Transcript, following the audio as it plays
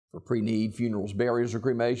for pre-need funerals, burials, or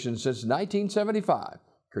cremations since 1975.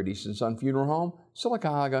 Curtis & Son Funeral Home,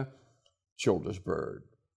 Sylacauga, Childersburg.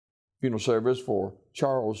 Funeral service for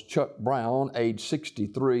Charles Chuck Brown, age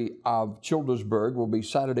 63, of Childersburg, will be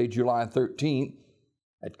Saturday, July 13th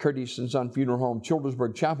at Curtis & Son Funeral Home,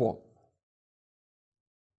 Childersburg Chapel.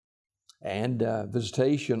 And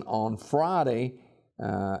visitation on Friday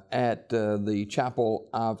at the chapel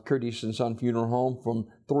of Curtis & Son Funeral Home from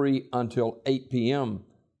 3 until 8 p.m.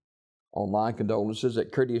 Online condolences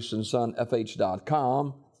at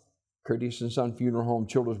curtisondsonfh.com. Curtis & Son Funeral Home,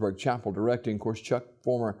 Childersburg Chapel, directing, of course, Chuck,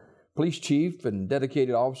 former police chief and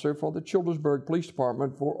dedicated officer for the Childersburg Police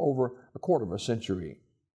Department for over a quarter of a century.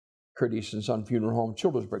 Curtis & Son Funeral Home,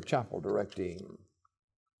 Childersburg Chapel, directing.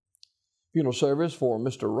 Funeral service for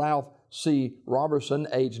Mr. Ralph C. Robertson,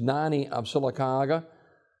 age 90, of Sylacauga.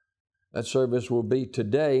 That service will be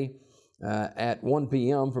today at 1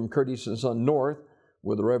 p.m. from Curtis & Son North,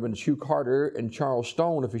 with the Reverend Hugh Carter and Charles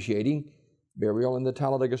Stone officiating. Burial in the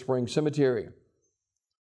Talladega Springs Cemetery.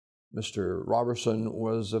 Mr. Robertson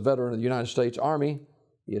was a veteran of the United States Army.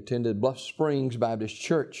 He attended Bluff Springs Baptist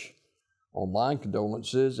Church. Online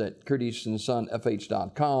condolences at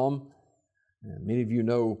curtisondsonfh.com. Many of you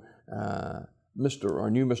know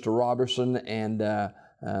knew Mr. Robertson and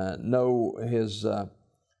know his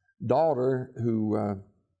daughter, who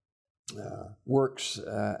works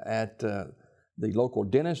at the local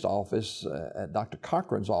dentist office, at Dr.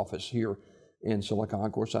 Cochran's office here in Sylacauga.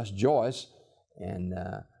 Of course, that's Joyce. And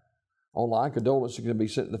online condolences can be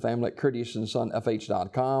sent to the family at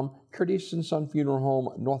curtisondsonfh.com. Curtis & Son Funeral Home,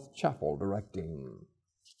 North Chapel, directing.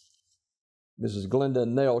 Mrs. Glenda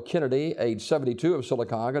Nell Kennedy, age 72, of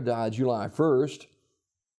Sylacauga, died July 1st.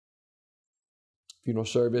 Funeral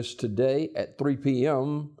service today at 3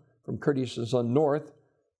 p.m. from Curtis & Son North,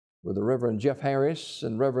 with the Reverend Jeff Harris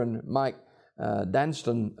and Reverend Mike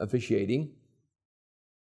Danston officiating.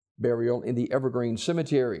 Burial in the Evergreen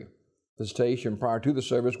Cemetery. Visitation prior to the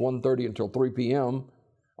service, 1:30 until 3 p.m.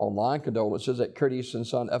 Online condolences at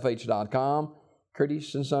curtisondsonfh.com.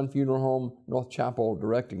 Curtis & Son Funeral Home, North Chapel,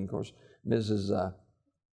 directing. Of course, Mrs.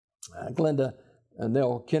 Glenda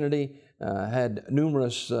Nell Kennedy had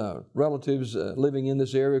numerous relatives living in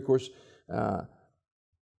this area. Of course,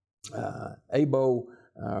 Abo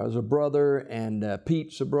is a brother, and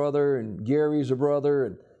Pete's a brother, and Gary's a brother,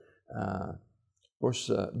 and of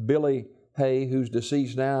course, Billy Hay, who's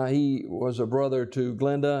deceased now, he was a brother to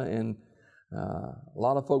Glenda, and a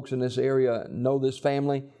lot of folks in this area know this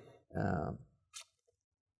family.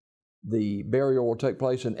 The burial will take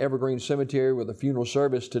place in Evergreen Cemetery, with a funeral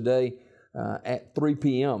service today at 3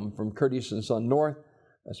 p.m. from Curtis & Son North.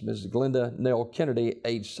 That's Mrs. Glenda Nell Kennedy,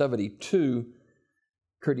 age 72,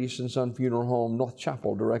 Curtis & Son Funeral Home, North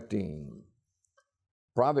Chapel, directing.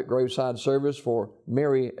 Private graveside service for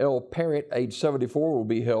Mary L. Parrott, age 74, will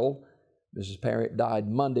be held. Mrs. Parrott died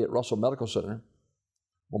Monday at Russell Medical Center.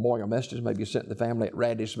 Memorial messages may be sent to the family at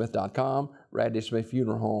radleysmith.com. Radley Smith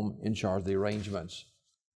Funeral Home in charge of the arrangements.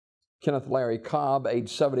 Kenneth Larry Cobb, age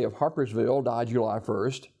 70, of Harpersville, died July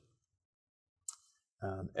 1st.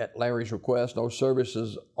 At Larry's request, no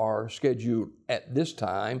services are scheduled at this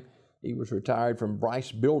time. He was retired from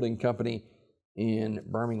Bryce Building Company in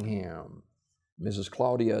Birmingham. Mrs.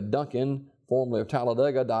 Claudia Duncan, formerly of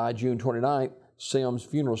Talladega, died June 29th. Sims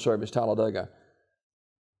Funeral Service, Talladega,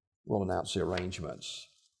 will announce the arrangements.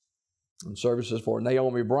 And services for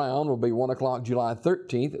Naomi Brown will be 1 o'clock July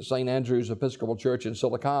 13th at St. Andrew's Episcopal Church in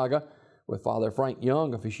Sylacauga, with Father Frank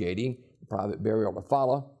Young officiating. Private burial to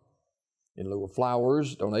follow. In lieu of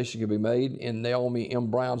flowers, donation can be made in Naomi M.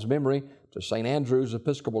 Brown's memory to St. Andrew's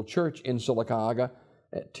Episcopal Church in Sylacauga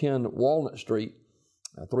at 10 Walnut Street,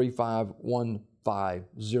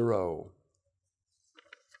 35150.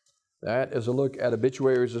 That is a look at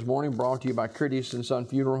obituaries this morning, brought to you by Curtis & Son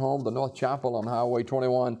Funeral Home, the North Chapel on Highway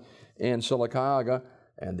 21 in Sylacauga,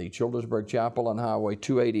 and the Childersburg Chapel on Highway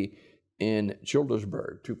 280 in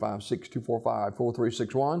Childersburg.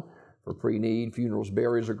 256-245-4361 for pre-need funerals,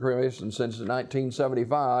 burials, or cremations. Since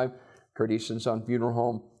 1975, Curtis & Son Funeral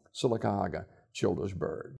Home, Sylacauga, Childersburg.